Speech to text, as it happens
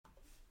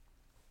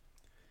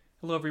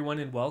Hello, everyone,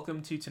 and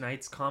welcome to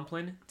tonight's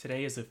Compline.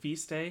 Today is a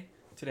feast day.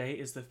 Today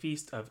is the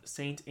feast of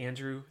Saint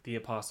Andrew the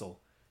Apostle.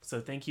 So,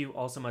 thank you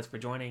all so much for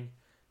joining,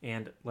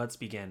 and let's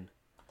begin.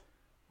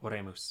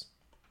 Oremus.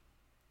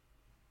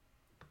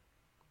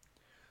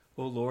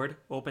 O Lord,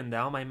 open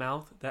thou my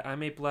mouth, that I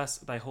may bless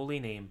thy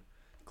holy name.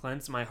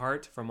 Cleanse my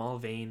heart from all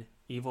vain,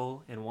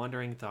 evil, and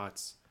wandering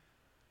thoughts.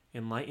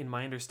 Enlighten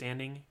my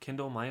understanding,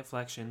 kindle my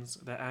affections,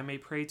 that I may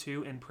pray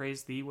to and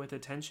praise thee with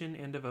attention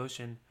and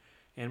devotion,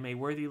 and may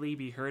worthily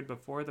be heard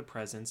before the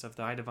presence of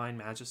thy divine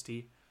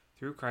majesty,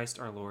 through Christ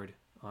our Lord.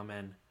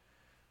 Amen.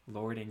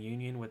 Lord, in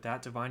union with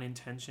that divine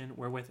intention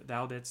wherewith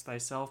thou didst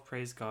thyself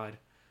praise God,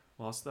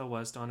 whilst thou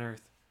wast on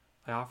earth,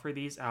 I offer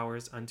these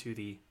hours unto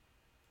thee.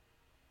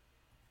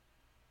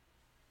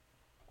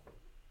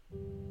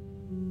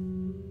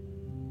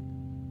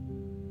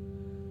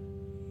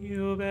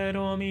 Iube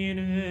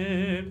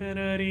Domine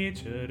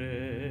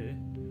benedicere,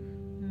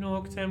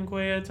 noctem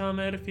quietam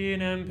et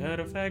finem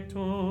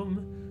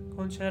perfectum,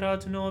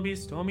 concedat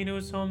nobis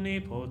Dominus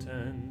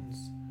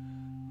omnipotens.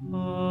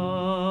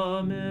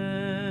 Amen.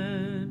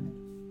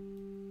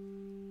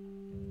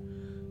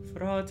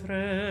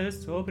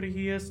 Fratres,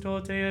 sobriis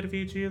tote et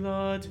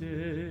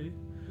vigilate,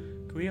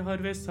 qui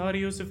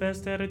adversarius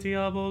vester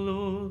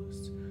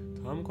diabolus,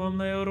 tamquam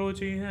leo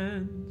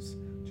rugiens,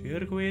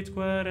 circuit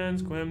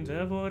querens quem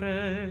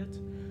devoret,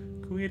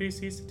 qui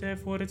resiste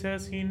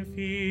fortes in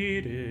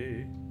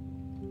fide.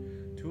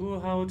 Tu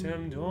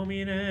autem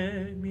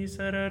Domine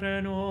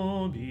miserere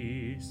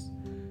nobis,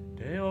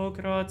 Deo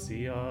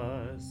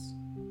gratias.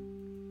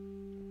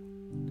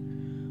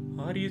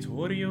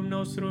 Adiutorium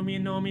nostrum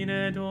in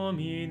nomine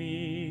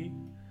Domini,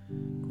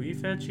 qui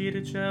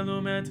fecit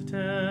celum et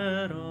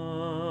terram.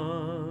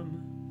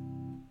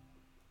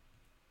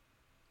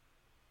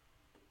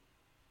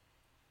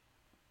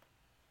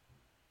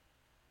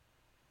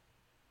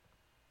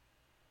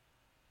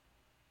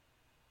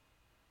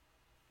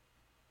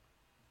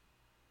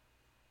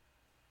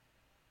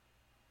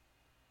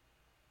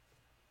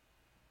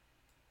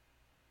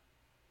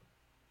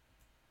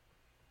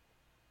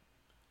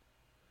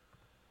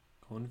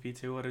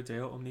 Confiteor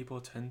Deo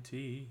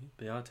omnipotenti,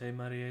 Beate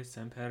Mariae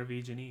semper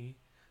Virgini,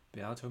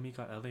 Beato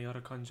Michaele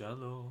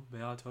Arcangelo,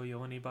 Beato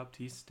Ioanni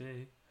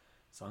Baptiste,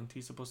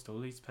 Sanctis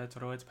Apostolis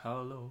Petro et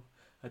Paolo,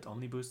 et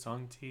omnibus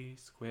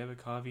sanctis, quae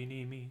cavi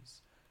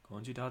nimis,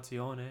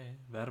 congitatione,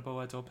 verbo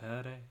et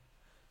opere,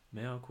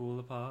 mea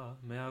culpa,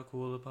 mea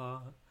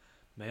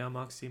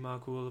maxima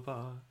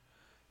culpa,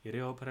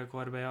 ideo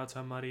prequar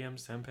Beata Mariam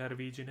semper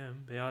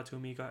Virginem,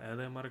 Beatum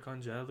Michaelem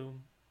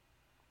Arcangelum,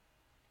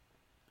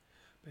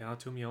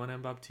 Beatum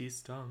Ioannem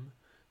Baptistam,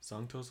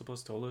 Sanctos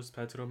Apostolos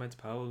Petrum et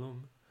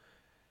Paulum,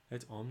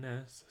 et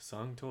omnes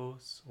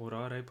sanctos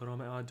orare pro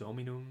mea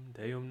Dominum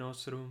Deum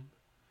nostrum,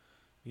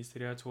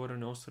 miseriator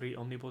nostri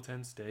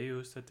omnipotens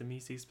Deus et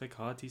dimissis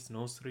peccatis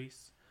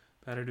nostris,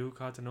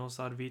 perducat nos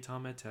ad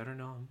vitam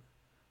aeternam.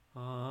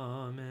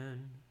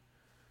 Amen.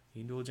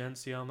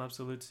 Indulgentiam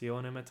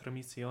absolutionem et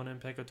remissionem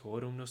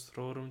peccatorum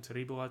nostrorum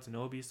tribuat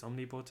nobis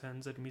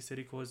omnipotens et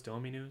misericors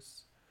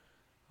Dominus.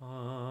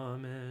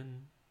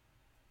 Amen.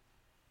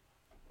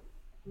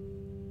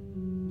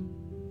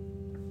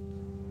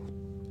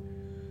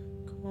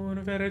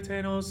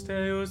 Converte nos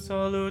Deus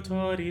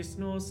salutaris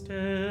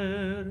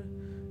noster,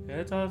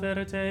 et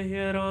averte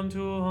hieram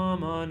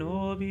tuam a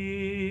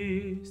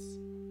nobis.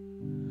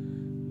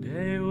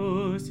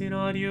 Deus in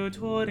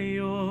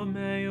adiutorium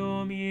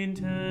meum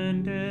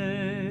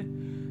intende,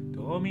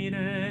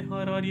 Domine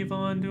ad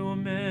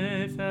adjuvandum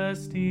me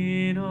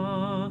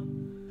festina.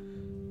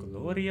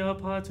 Gloria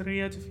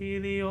Patri et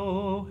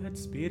Filio et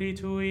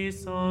Spiritui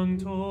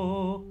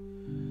Sancto,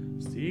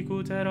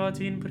 sicut erat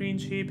in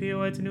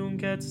principio et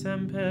nunc et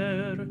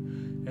semper,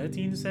 et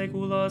in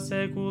saecula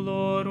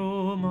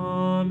saeculorum.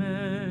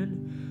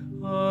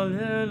 Amen.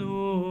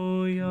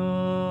 Alleluia.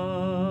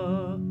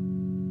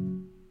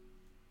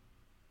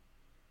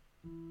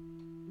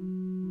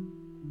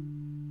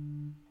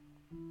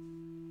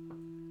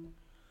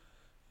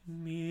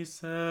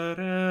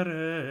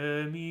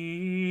 Miserere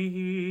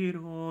mihi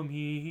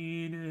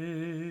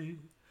Domine,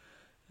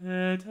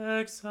 et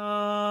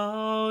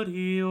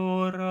exaudi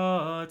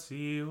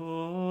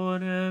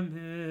orationem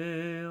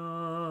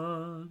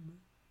meam.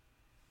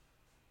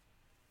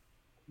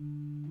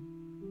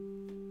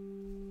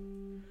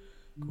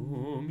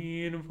 Cum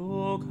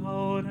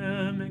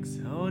invocaurem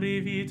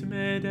exaudivit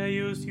me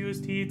Deus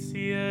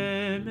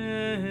justitiae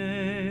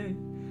me,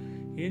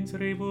 in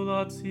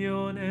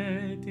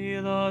tribulatione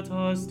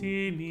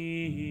dilatasti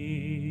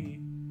mihi.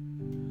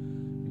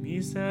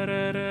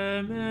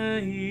 Miserere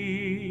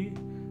mei,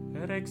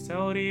 et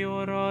exaudi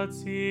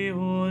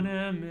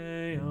orationem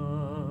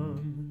meam.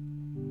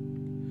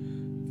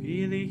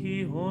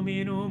 Filii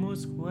hominum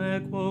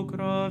usque quo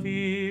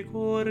gravi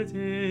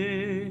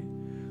corde,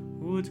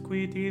 ut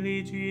qui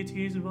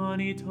diligitis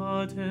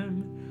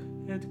vanitatem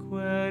et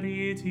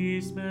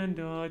queritis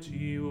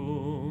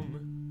mendacium.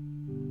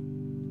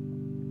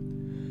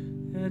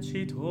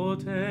 Et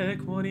tote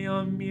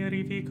quoniam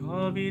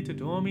mirificavit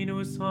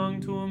Dominus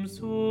sanctum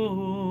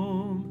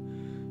suum,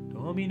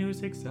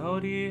 Dominus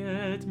exaudi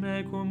et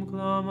mecum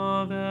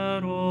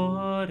clamavero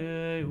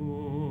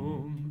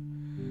areum.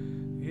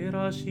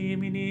 Ira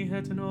scimini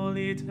et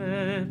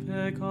nolite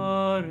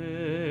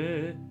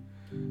peccare,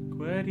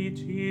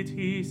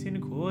 quericitis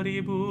in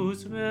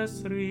coribus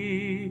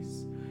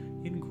vestris,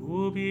 in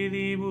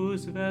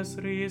cubilibus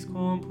vestris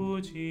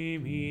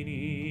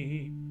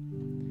compucimini.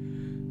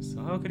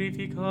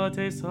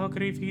 Sacrificate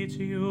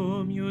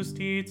sacrificium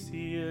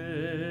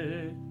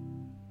justitiae,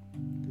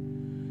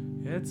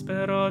 et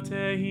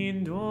sperate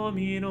in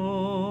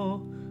Domino,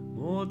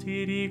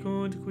 multi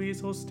dicunt qui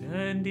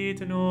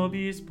sostendit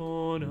nobis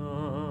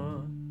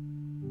bona.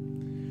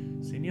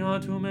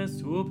 Signatum est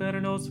super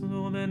nos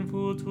lumen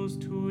vultus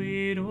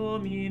tui,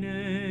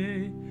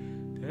 Domine,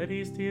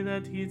 teristi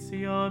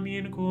laetitiam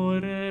in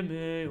core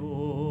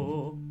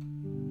meo.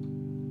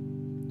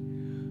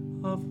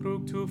 A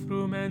fructu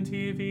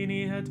frumenti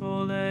vini et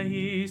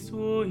olei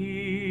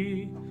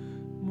sui,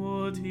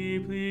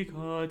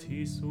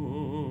 multiplicati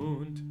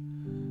sunt.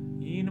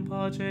 In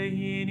pace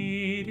in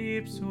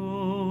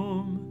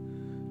ipsum,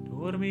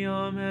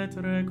 dormiam et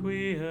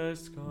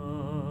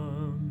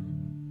requiescam.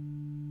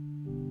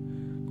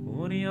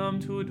 Coniam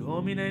tu,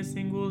 Domine,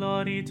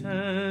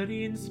 singulariter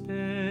in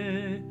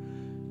spe,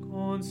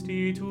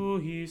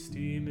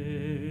 constituisti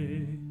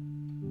me.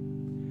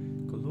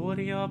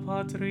 Gloria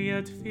Patri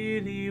et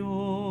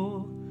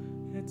Filio,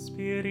 et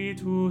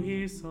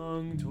Spiritui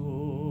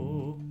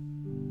Sancto,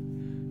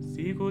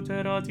 sicut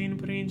erat in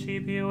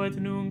principio et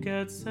nunc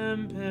et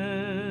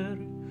semper,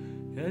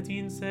 et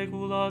in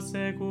saecula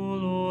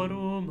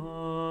saeculorum.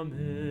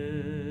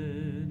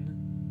 Amen.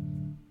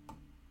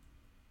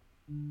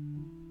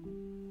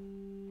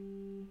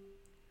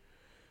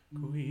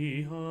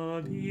 Qui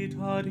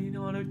habitat in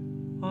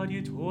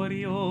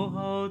aditorio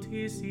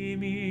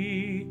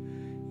altissimi,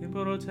 in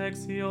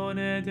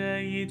protectione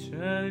Dei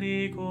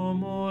celi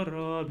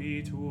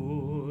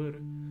comorabitur.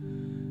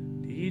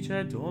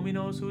 Dicet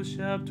Domino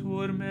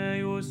susceptur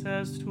meus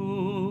est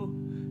tu,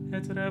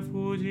 et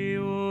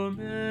refugium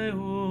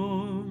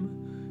meum,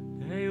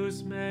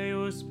 Deus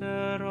meus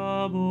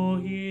sperabo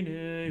in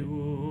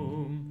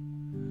eum.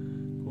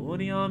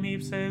 Coniam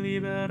ipse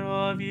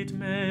liberavit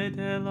me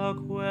de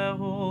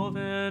laqueo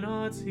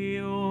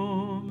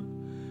venatium,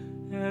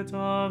 et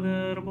a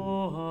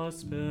verbo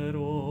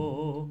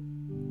aspero.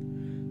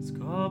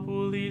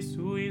 Scapuli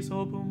suis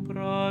opum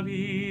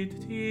pravit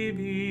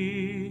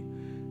tibi,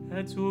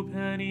 et su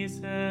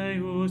penis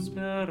eius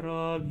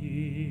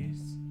sperabis.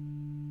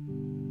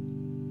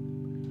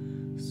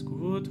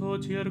 Scuto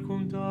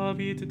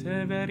circumdavit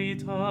te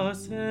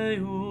veritas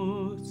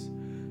eius,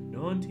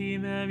 non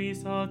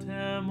timevis a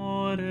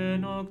temore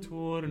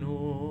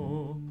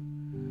nocturno.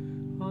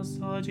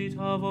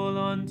 Assagita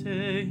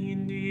volante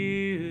in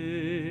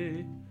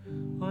die,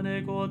 a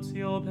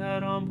negotio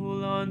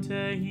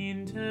perambulante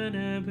in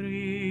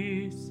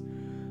tenebris,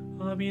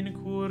 ab in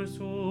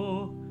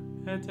curso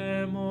et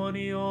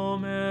demonio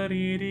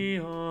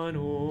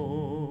meridiano.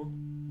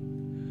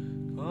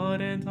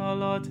 Cadent a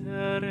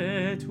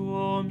latere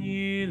tuo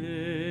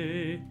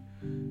mille,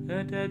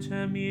 et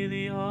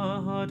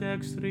decemilia ad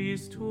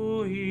extris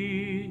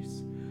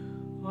tuis,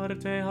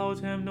 arte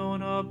autem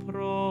non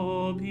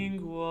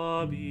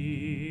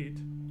approbinguabit.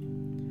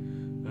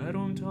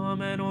 Verum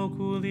tamen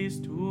oculis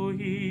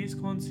tuis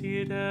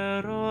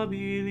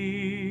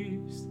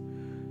considerabilis,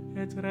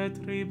 et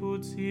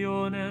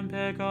retributionem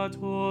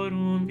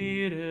peccatorum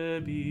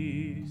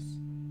virebis.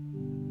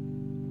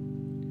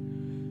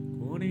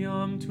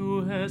 Coniam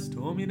tu est,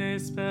 Domine,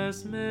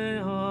 spes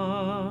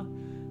mea,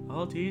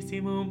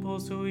 altissimum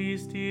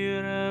possuisti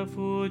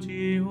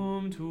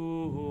refugium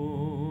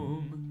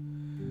tuum.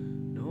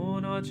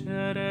 Non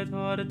acceret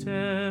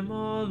arte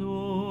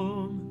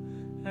malum,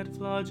 et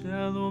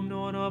flagellum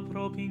non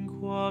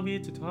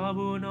appropinquavit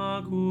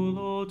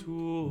tabernaculo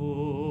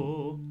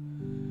tuo.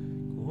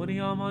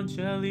 Coniam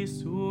angelis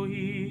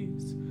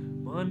suis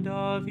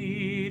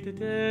mandavit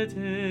de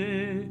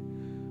te,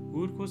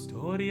 ut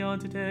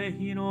custodiant te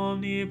in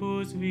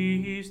omnibus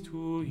viis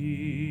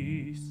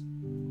tuis.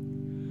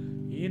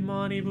 In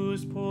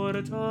manibus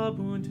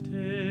portabunt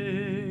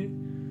te,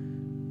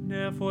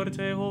 ne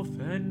forte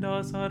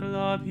offendas ad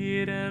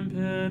lapidem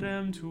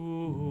perem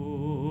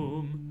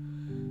tuum.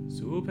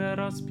 Super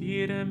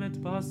aspidem et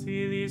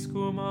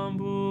basiliscum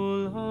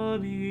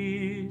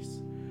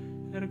ambulabis,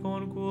 er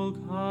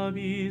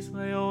conculcabis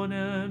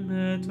leonem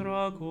et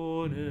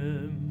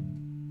draconem.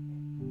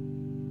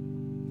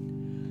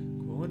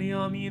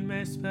 Coniam in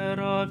me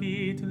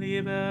speravit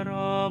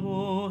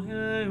liberabo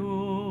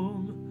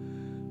eum,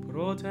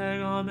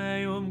 protegam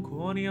eum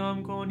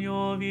coniam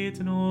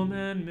coniovit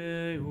nomen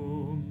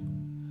meum.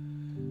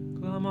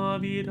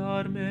 Clamavit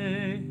ad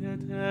me,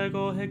 et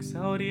ego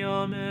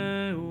exaudiam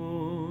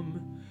eum,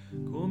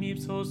 cum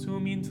ipso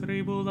sum in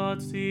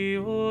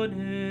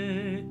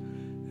tribulatione,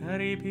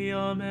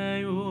 eripiam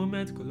eum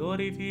et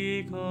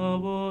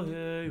glorificabo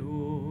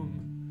eum.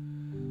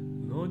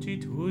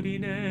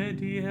 Longitudine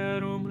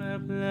dierum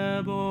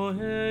replebo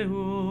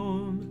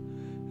eum,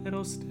 et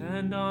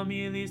ostenda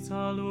mili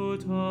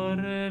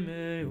salutare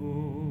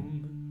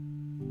meum.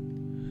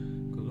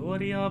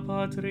 Gloria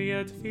Patri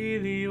et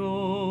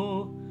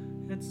Filio,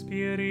 et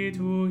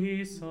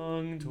Spiritui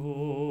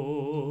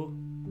Sancto,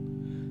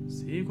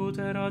 sicut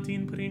erat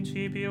in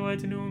principio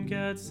et nunc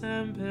et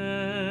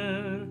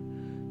semper,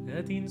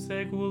 et in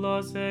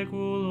saecula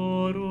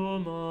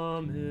saeculorum.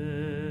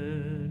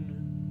 Amen.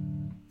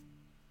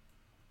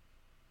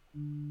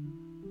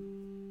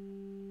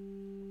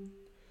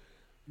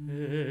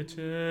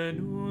 Ecce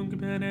nunc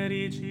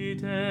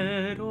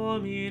benedicite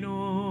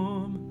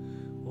Dominum,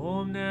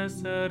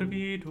 omnes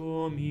servi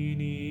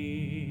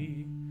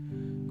Domini,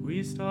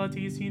 qui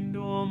statis in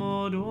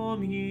domo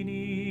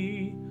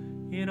Domini,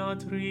 in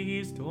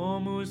atriis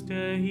domus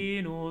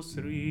Dei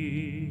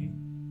nostri.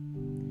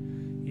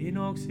 In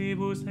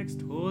oxibus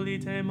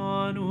extolite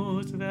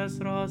manus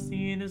vesras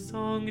in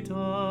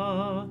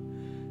sancta,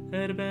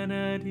 et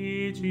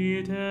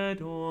benedicite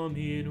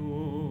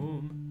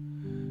Dominum.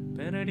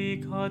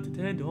 Benedicat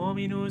te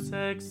Dominus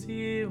ex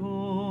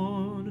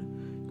Sion,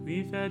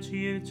 qui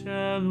fecit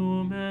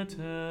celum et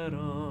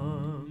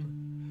terram.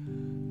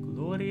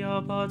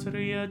 Gloria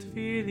Patri et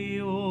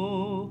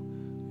Filio,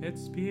 et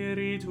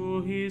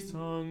Spiritui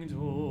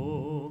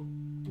Sancto,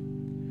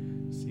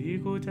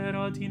 sicut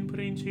erat in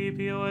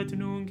principio et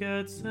nunc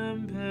et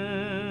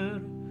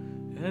semper,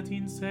 et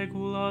in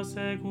saecula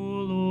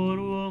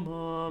saeculorum.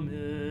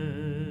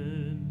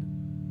 Amen.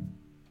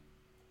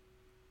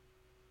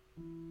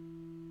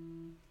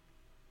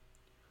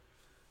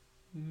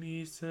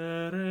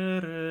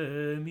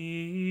 Miserere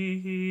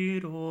mihi,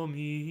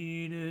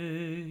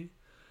 Domine,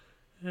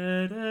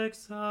 et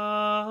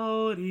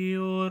exaudi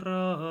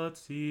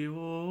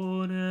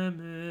orationem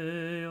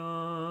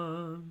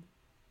meam.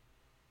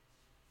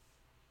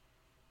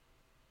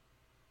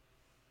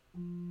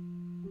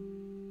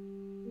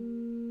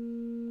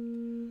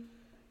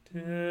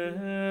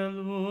 Te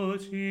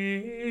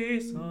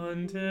lucis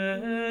ante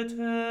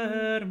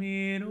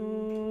terminum,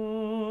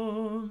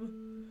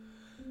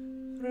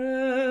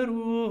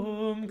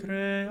 rerum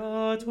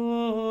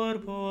creator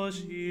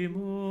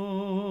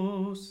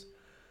possimus,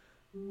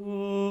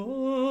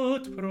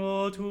 ut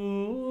pro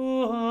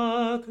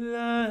tua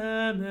clementia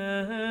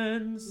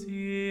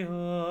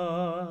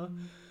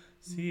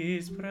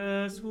sis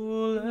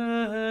presul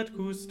et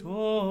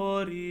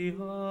custodia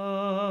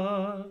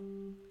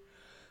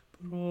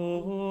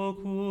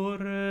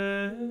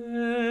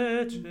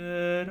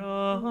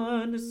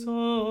procureceran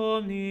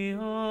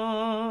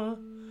somnia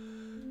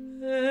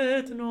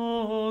et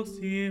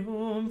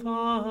noxium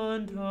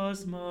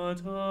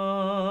phantasmata.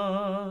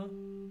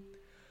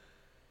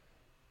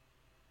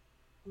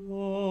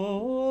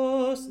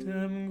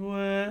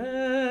 Ostemque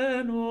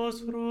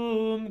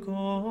nostrum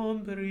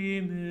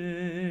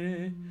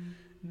comprime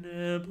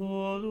ne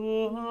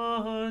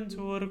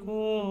polluantur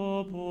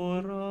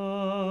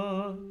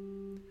corpora.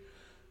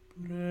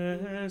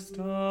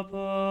 Presta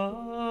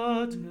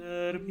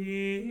pater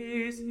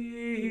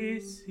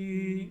pisisi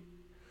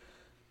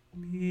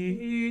me,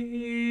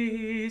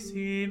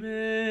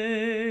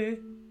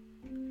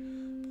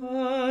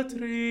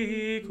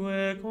 Patrique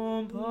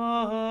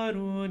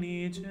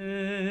comparunice,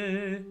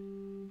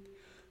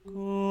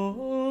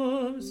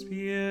 cum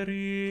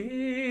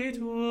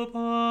Spiritu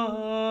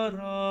Paraclito,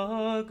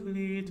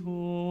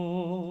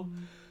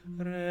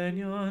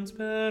 regnans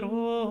per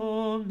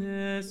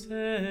omnes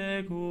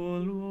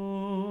saeculum.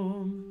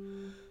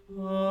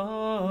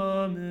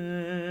 Amen.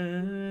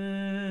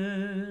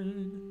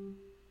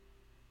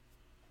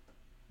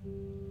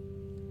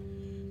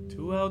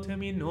 Tu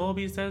autem in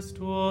nobis est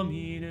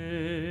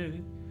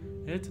Domine,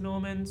 et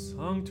nomen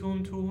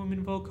sanctum tuum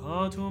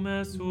invocatum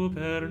est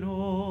super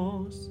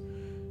nos,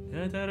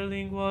 et er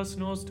linguas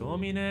nos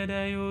Domine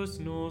Deus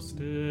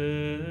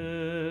noster.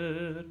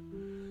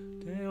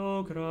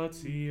 Deo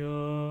gratias.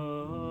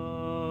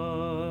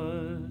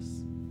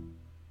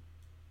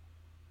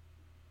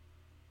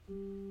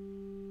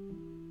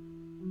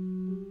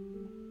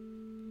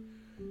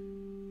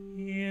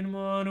 In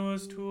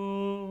manus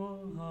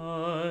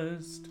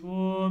tuas,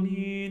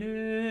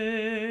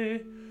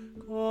 Domine,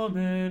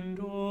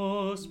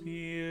 commendo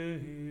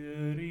spiritum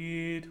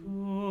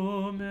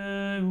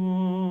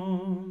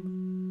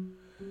meum.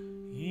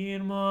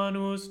 In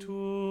manus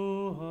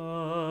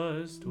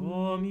tuas,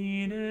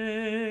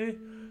 Domine,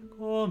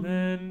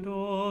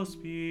 commendo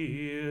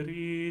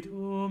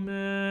spiritum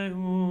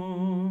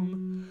meum.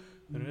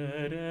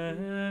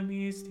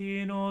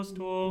 Redemisti nos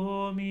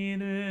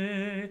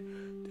Domine,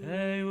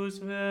 Deus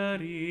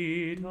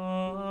veritatis,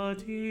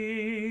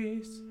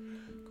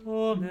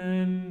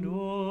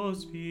 commendo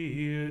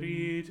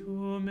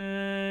spiritum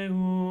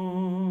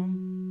meum.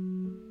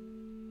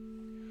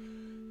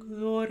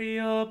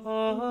 Gloria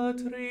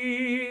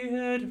Patri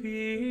et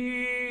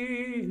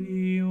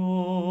Filio,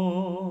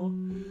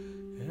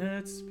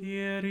 et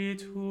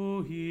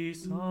Spiritui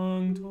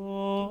Sancto,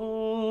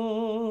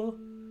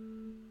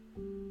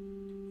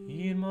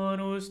 in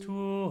manus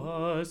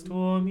tuas,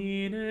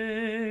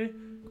 Domine,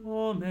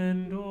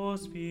 commendo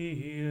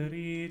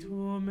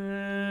spiritum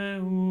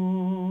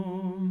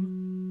meum.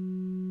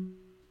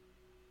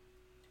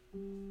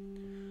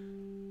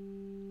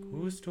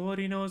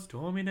 Custori nos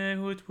Domine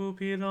ut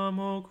pupillam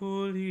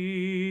oculi,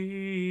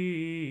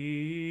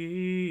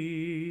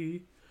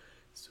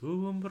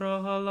 sub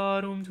umbra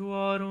alarum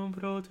tuarum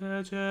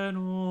protege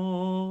nos.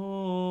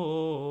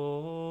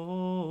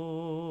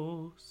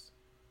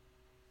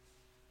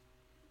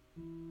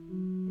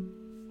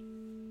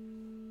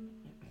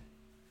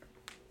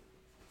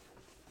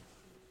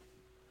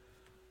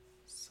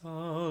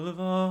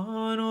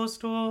 Salva nos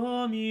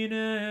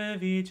Domine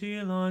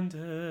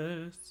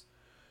vigilantes,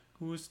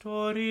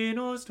 custori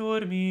nos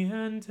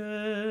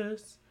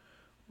dormientes,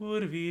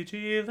 ur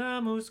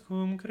vigilemus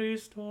cum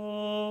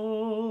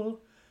Christo,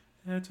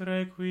 et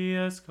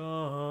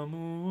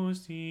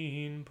requiescamus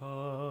in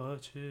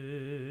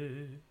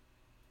pace.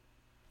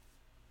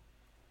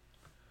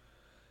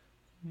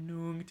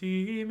 Nunc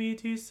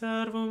dimiti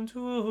servum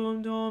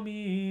tuum,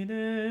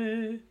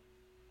 Domine,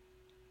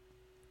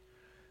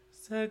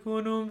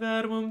 secundum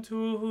verbum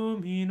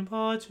tuum in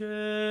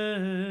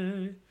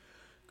pace,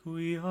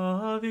 qui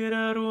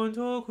avirerunt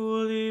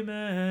oculi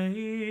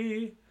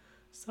mei,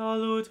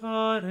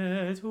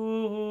 salutare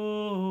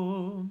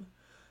tuum,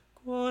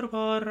 quor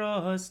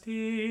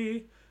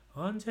parasti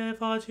ante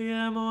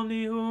faciem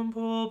omnium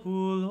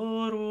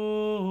populorum,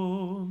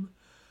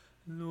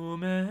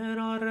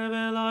 lumena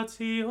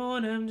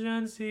revelationem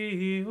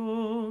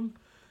gentium,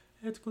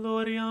 et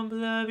gloriam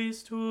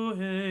plebis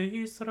tuae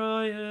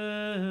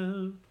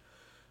Israel.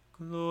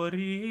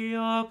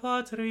 Gloria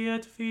Patri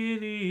et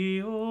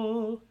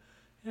Filio,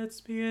 et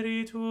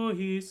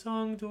Spiritui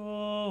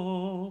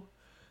Sancto,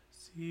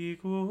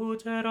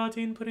 sicut erat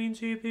in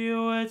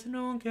principio et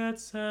nunc et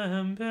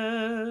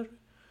semper,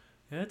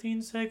 et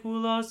in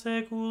saecula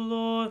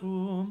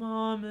saeculorum.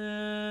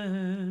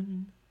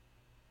 Amen.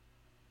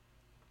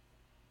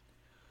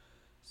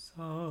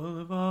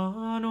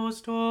 Salva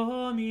nos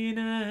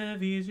Domine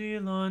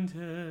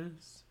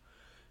vigilantes,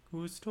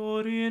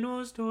 custori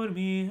nos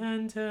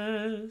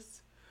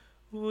dormientes,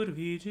 ur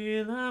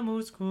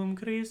vigilemus cum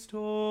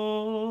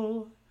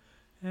Christo,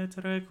 et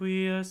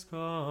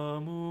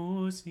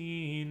requiescamus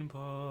in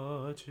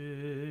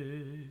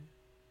pace.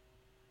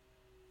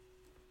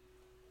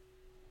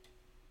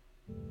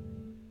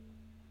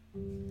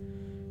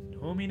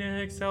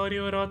 Domine exaudi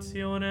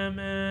orationem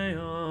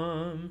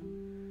meam,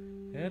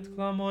 et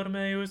clamor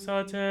meus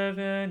a te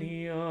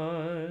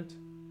veniat.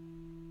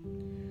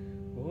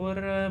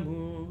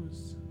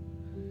 Oremus.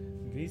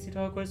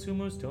 Visitaque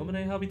sumus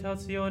Domine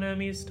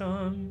habitationem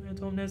istam,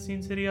 et omnes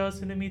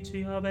insidias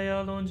inimici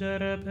habea longe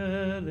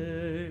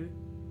repelle.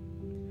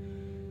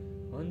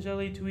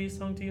 Angeli tui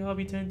sancti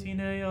habitent in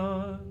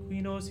ea,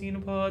 qui nos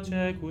in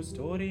pace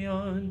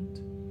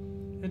custodiant,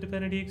 et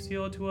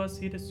benedictio tua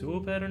sit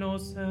super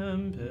nos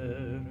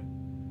semper.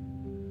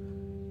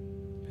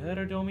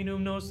 Per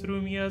Dominum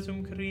nostrum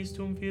Iesum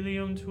Christum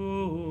Filium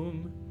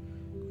tuum,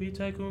 qui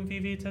tecum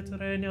vivit et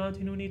regnat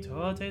in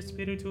unitate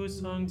Spiritus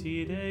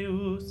Sancti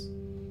Deus,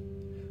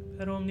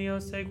 per omnia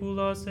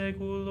saecula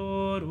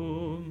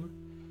saeculorum.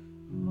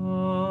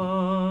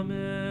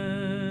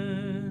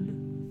 Amen.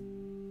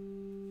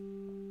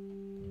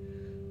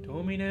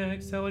 Domine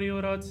exaudi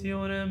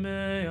orationem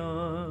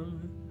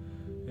meam,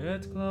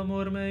 et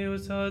clamor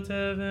meus a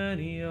te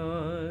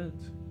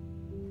veniat.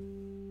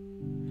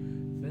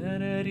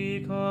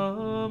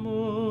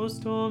 Benedicamus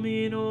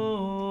Domino,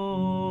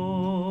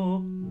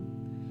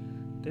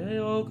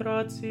 Deo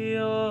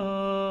gratias.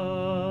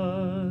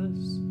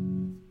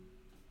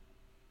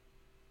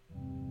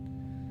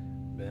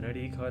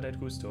 Benedicat et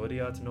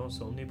custodiat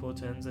nos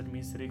omnipotens et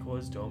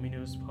misericors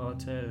Dominus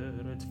Pater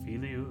et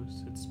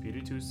Filius et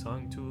Spiritus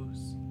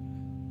Sanctus.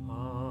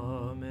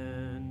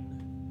 Amen.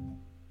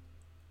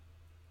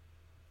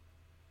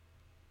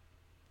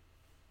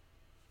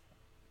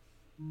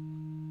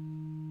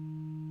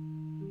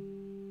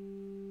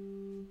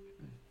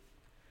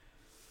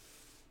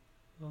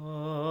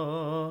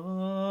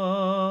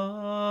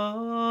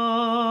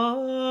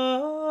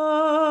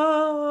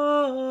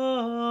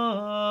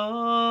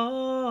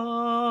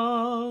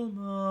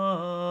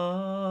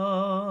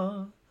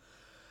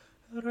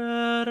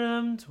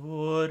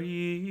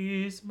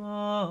 Redemptoris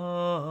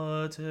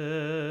Mater,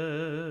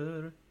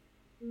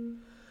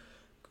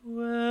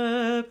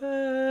 que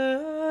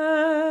per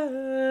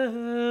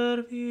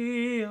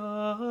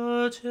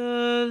via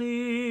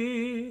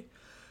celi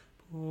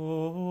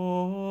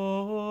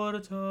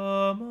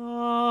porta manes,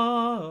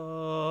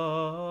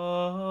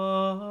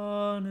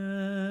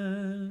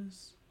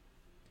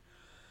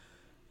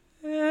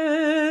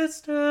 et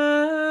stella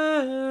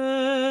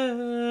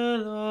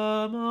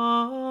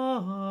maris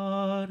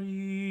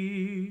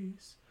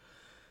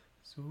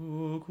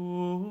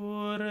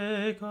succurre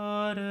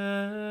cadenti,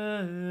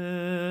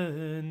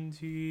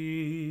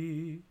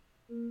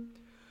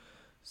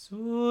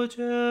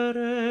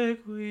 succere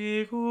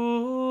qui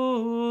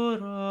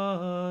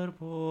curar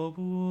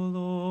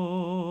populo.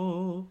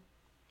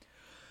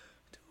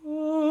 Tu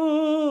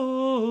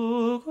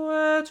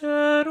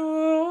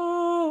ceruisti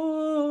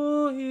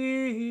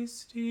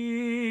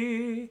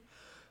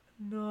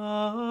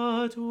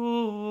natura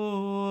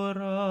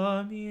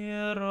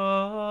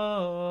mirante,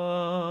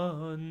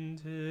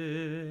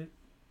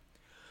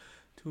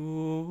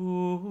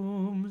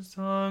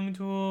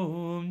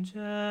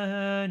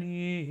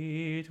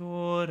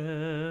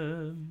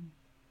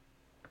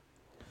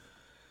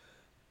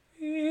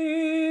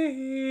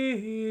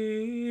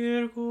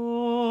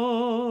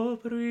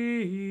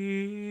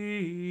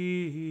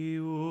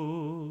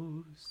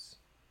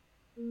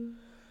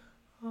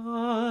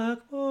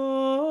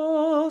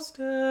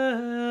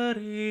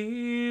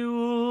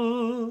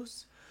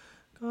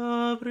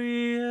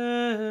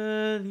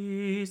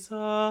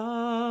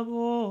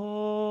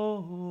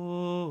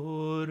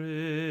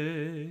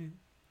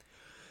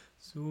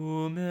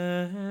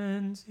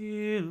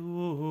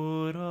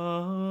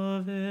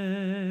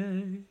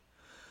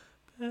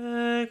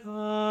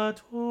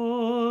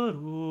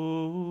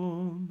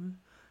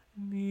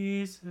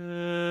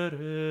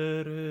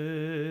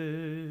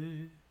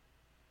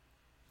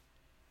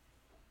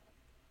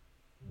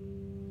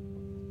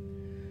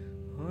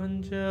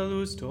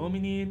 Angelus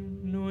Domini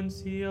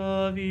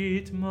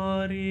nunciavit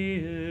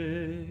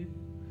Mariae,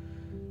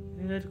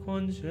 et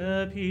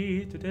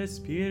concepit de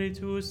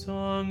Spiritus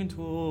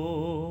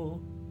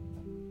Sancto.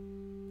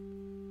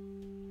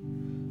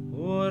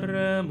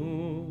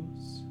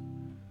 Oremus.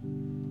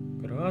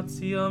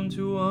 Gratiam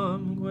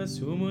Tuam, que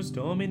sumus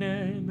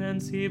Domine,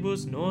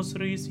 mensibus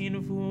nostris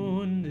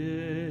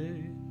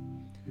infunde,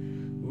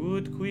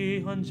 ut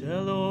qui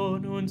angelo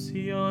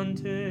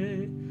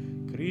nunciante,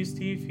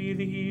 Christi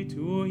Filii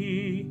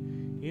Tui,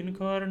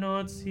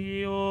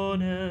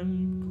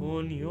 incarnationem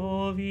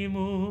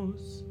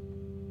coniovimus,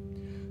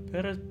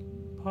 per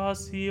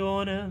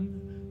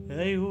passionem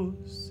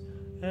eius,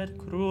 et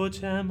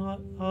crucem a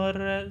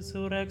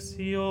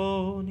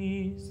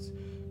resurrectionis,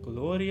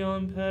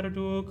 gloriam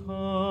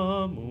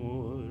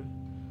perducamur,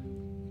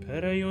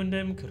 per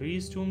eiundem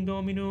Christum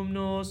Dominum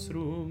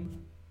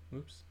nostrum.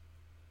 Oops.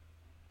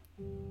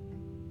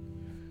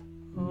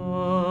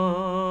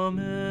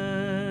 Amen.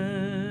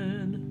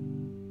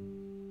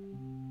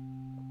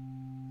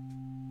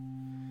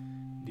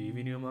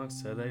 Divinium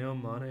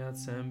auxilium maneat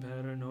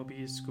semper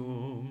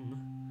nobiscum.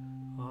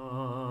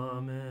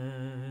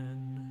 Amen.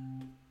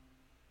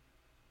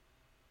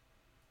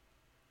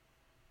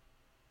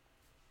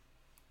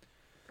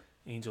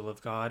 Angel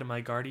of God,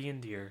 my guardian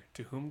dear,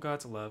 to whom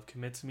God's love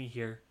commits me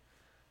here,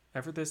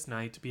 ever this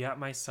night be at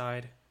my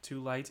side,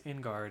 to light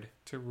and guard,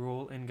 to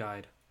rule and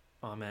guide.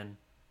 Amen.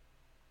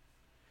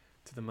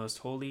 To the most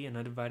holy and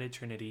undivided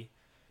Trinity,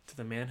 to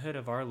the manhood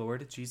of our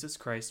Lord Jesus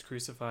Christ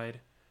crucified,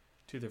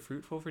 to the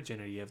fruitful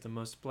virginity of the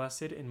most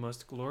blessed and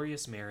most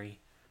glorious Mary,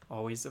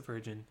 always the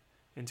Virgin,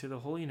 and to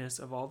the holiness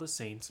of all the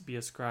saints be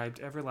ascribed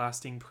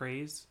everlasting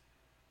praise,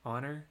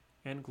 honor,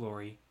 and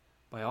glory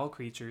by all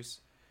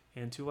creatures,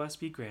 and to us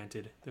be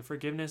granted the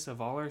forgiveness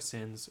of all our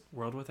sins,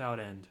 world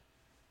without end.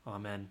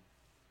 Amen.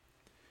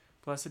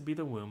 Blessed be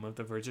the womb of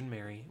the Virgin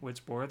Mary,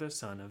 which bore the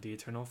Son of the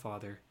Eternal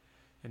Father,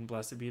 and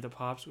blessed be the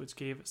paps which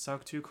gave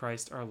suck to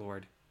Christ our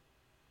Lord.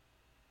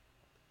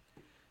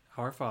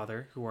 Our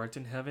Father, who art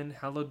in heaven,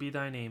 hallowed be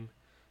thy name.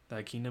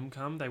 Thy kingdom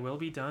come, thy will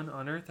be done,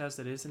 on earth as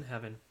it is in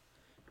heaven.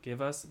 Give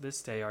us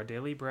this day our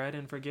daily bread,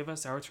 and forgive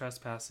us our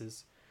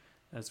trespasses,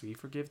 as we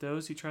forgive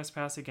those who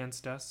trespass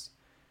against us.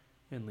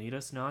 And lead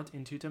us not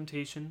into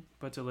temptation,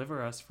 but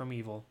deliver us from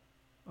evil.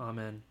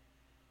 Amen.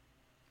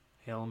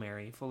 Hail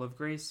Mary, full of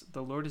grace,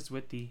 the Lord is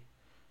with thee.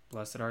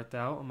 Blessed art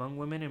thou among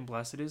women, and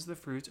blessed is the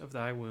fruit of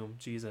thy womb,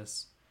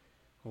 Jesus.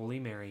 Holy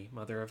Mary,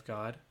 Mother of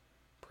God,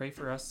 pray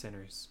for us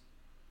sinners,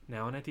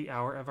 now and at the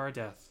hour of our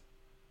death.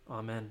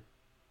 Amen.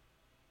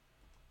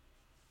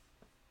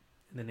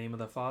 In the name of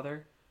the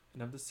Father,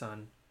 and of the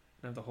Son,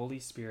 and of the Holy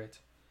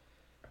Spirit.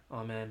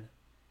 Amen.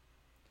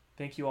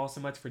 Thank you all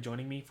so much for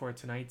joining me for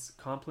tonight's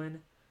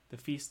Compline, the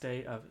feast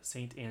day of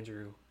St.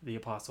 Andrew the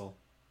Apostle.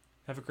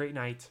 Have a great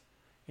night,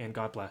 and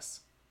God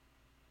bless.